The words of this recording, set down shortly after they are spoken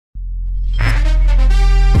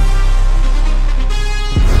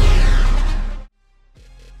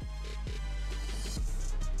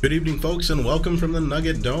Good evening, folks, and welcome from the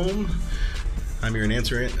Nugget Dome. I'm your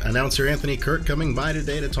announcer Anthony Kirk, coming by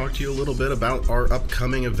today to talk to you a little bit about our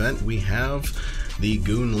upcoming event. We have the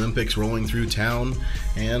Goonlympics rolling through town,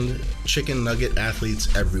 and chicken nugget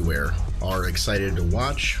athletes everywhere are excited to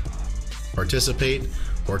watch, participate,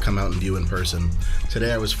 or come out and view in person.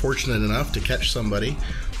 Today I was fortunate enough to catch somebody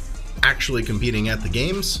actually competing at the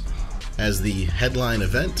games as the headline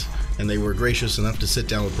event, and they were gracious enough to sit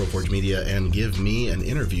down with ProForge Media and give me an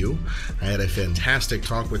interview. I had a fantastic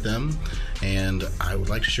talk with them, and I would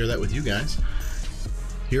like to share that with you guys.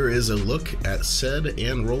 Here is a look at Sept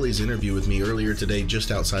and Rolly's interview with me earlier today,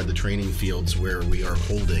 just outside the training fields where we are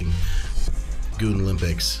holding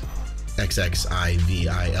Goonlympics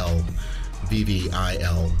XXIVIL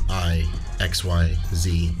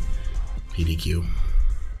VVILIXYZ PDQ.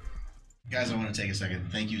 Guys, I want to take a second.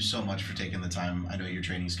 Thank you so much for taking the time. I know your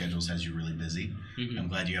training schedules has you really busy. I'm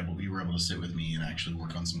glad you were able to sit with me and actually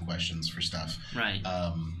work on some questions for stuff. Right.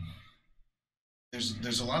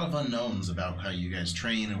 There's a lot of unknowns about how you guys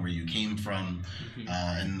train and where you came from,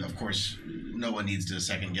 and of course, no one needs to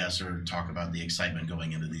second guess or talk about the excitement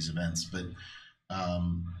going into these events. But I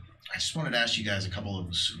just wanted to ask you guys a couple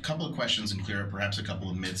of questions and clear up perhaps a couple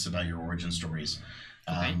of myths about your origin stories,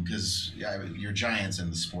 because you're giants in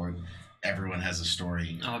the sport. Everyone has a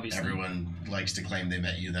story. Obviously. Everyone likes to claim they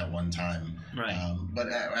met you that one time. Right. But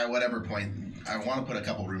at whatever point, I want to put a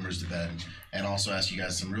couple rumors to bed and also ask you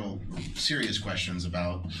guys some real serious questions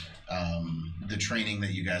about the training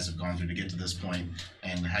that you guys have gone through to get to this point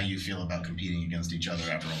and how you feel about competing against each other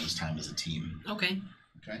after all this time as a team. Okay.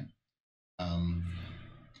 Okay.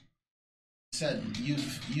 Said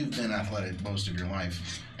you've been athletic most of your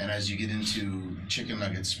life, and as you get into chicken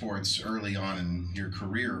nugget sports early on in your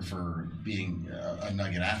career for being a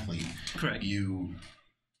nugget athlete, correct, you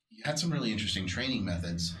had some really interesting training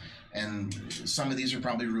methods, and some of these are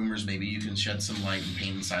probably rumors. Maybe you can shed some light and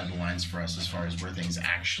paint inside the lines for us as far as where things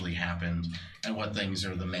actually happened and what things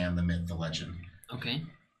are the man, the myth, the legend. Okay.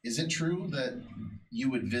 Is it true that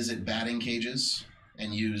you would visit batting cages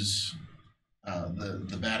and use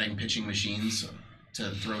the batting pitching machines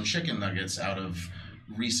to throw chicken nuggets out of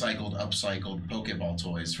recycled, upcycled Pokeball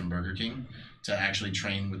toys from Burger King to actually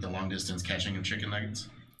train with the long distance catching of chicken nuggets?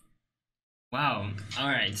 Wow. All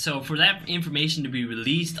right. So for that information to be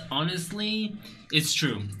released, honestly, it's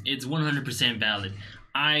true. It's 100% valid.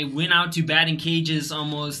 I went out to batting cages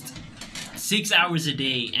almost 6 hours a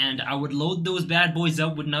day, and I would load those bad boys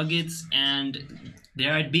up with nuggets, and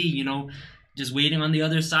there I'd be, you know, just waiting on the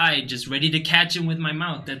other side, just ready to catch him with my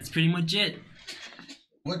mouth. That's pretty much it.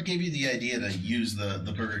 What gave you the idea to use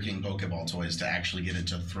the Burger King Pokeball toys to actually get it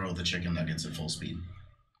to throw the chicken nuggets at full speed?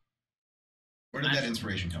 Where did that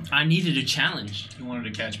inspiration come from? I needed a challenge. He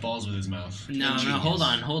wanted to catch balls with his mouth. No, hold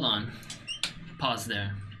on. Pause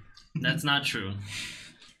there. That's not true.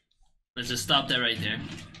 Let's just stop that right there.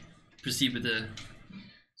 Proceed with the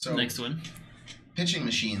next one. Pitching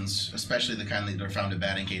machines, especially the kind that are found at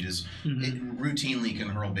batting cages, it routinely can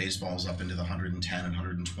hurl baseballs up into the 110 and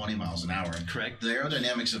 120 miles an hour. Correct. The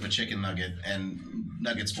aerodynamics of a chicken nugget, and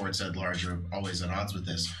nugget sports at large are always at odds with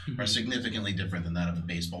this, are significantly different than that of a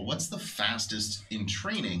baseball. What's the fastest in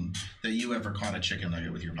training that you ever caught a chicken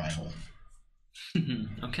nugget with your pie hole?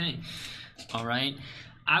 Okay. All right.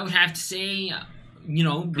 I would have to say, you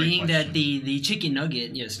know, being that the chicken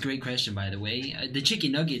nugget, yes, great question, by the way. The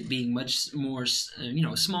chicken nugget being much more, you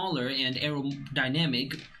know, smaller and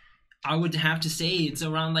aerodynamic, I would have to say it's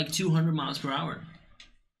around like 200 miles per hour.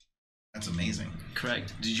 That's amazing.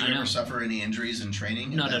 Correct. Did you ever suffer any injuries in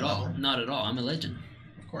training? Not at all. Not at all. I'm a legend.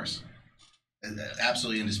 Of course.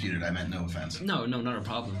 Absolutely undisputed. I meant no offense. No, not a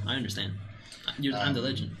problem. I understand. I'm the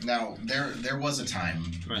legend. Now, there was a time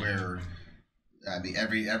where, I mean,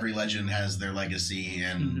 every legend has their legacy,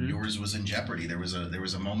 and yours was in jeopardy. There was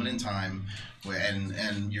a moment in time where,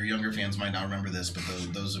 and your younger fans might not remember this, but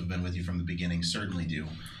those who have been with you from the beginning certainly do.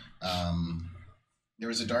 There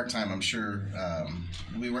was a dark time. I'm sure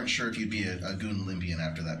we weren't sure if you'd be a Goon Olympian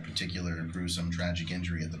after that particular gruesome, tragic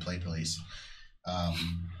injury at the play place.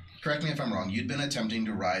 Correct me if I'm wrong. You'd been attempting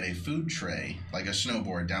to ride a food tray, like a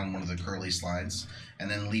snowboard, down one of the curly slides, and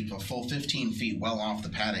then leap a full 15 feet well off the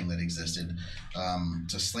padding that existed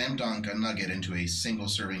to slam dunk a nugget into a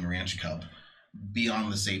single-serving ranch cup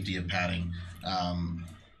beyond the safety of padding.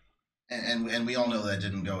 And we all know that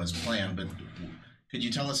didn't go as planned, but could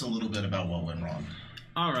you tell us a little bit about what went wrong?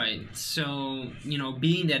 All right, so, you know,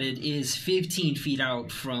 being that it is 15 feet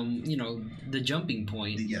out from, you know, the jumping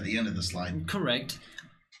point. The end of the slide. Correct.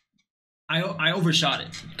 I overshot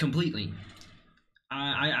it completely.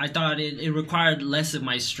 I thought it required less of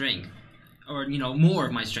my strength, or, you know, more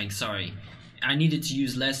of my strength, sorry. I needed to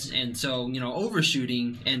use less, and so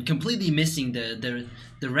overshooting and completely missing the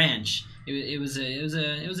ranch. It was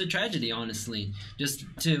a tragedy, honestly. Just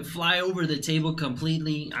to fly over the table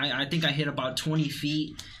completely. I think I hit about 20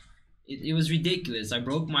 feet. It was ridiculous. I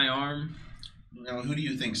broke my arm. Now, who do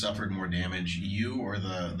you think suffered more damage, you or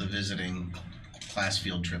the visiting class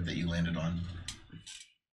field trip that you landed on?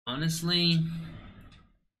 Honestly,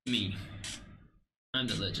 me. I'm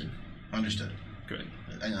the legend. Understood. Correct.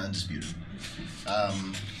 Undisputed.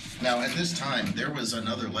 Now, at this time, there was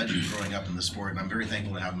another legend growing up in the sport, and I'm very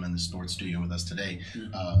thankful to have him in the sports studio with us today.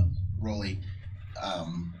 Rolly,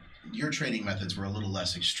 your training methods were a little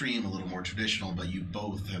less extreme, a little more traditional, but you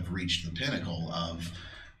both have reached the pinnacle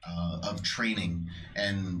of training.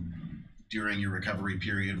 And during your recovery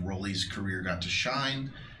period, Rolly's career got to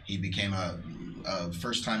shine. He became a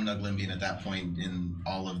first-time Nuglympian at that point in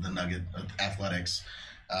all of the Nugget athletics,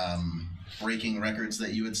 breaking records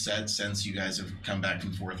that you had set since you guys have come back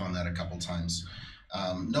and forth on that a couple times.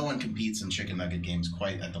 No one competes in chicken nugget games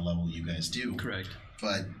quite at the level you guys do. Correct.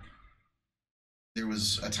 But there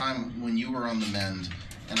was a time when you were on the mend,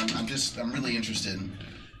 and I'm really interested.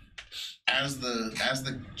 As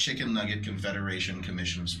the Chicken Nugget Confederation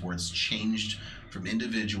Commission of Sports changed from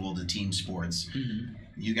individual to team sports,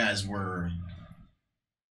 you guys were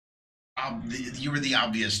the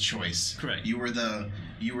obvious choice. Correct. You were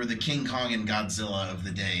the King Kong and Godzilla of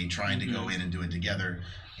the day, trying to go in and do it together.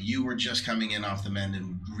 You were just coming in off the mend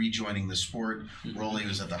and rejoining the sport. Rolly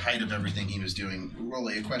was at the height of everything he was doing.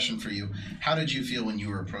 Rolly, a question for you. How did you feel when you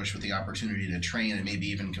were approached with the opportunity to train and maybe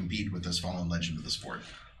even compete with this fallen legend of the sport?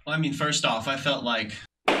 Well, I mean, first off, I felt like,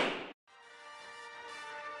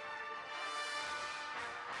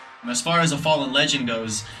 as far as a fallen legend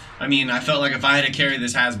goes, I mean, I felt like if I had to carry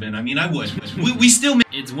this has-been, I mean, I would. We still make...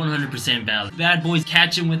 It's 100% valid. Bad boys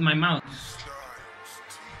catch him with my mouth.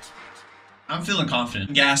 I'm feeling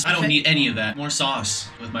confident. Gas, I don't need any of that. More sauce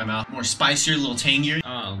with my mouth. More spicier, a little tangier.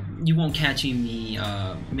 You won't catch me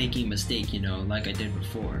making a mistake, like I did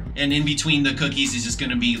before. And in between the cookies is just going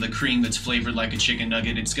to be the cream that's flavored like a chicken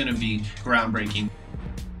nugget. It's going to be groundbreaking.